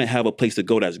you want to have a place to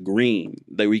go that's green,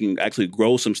 that we can actually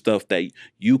grow some stuff that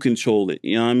you control it.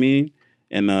 You know what I mean?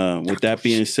 And with that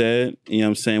being said, you know what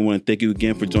I'm saying, I want to thank you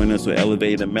again for joining us with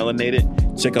Elevated and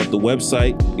Melanated. Check out the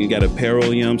website. You got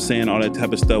apparel, you know what I'm saying, all that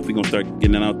type of stuff. We're going to start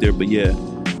getting it out there. But yeah,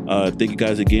 thank you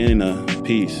guys again.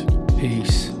 Peace.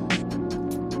 Peace.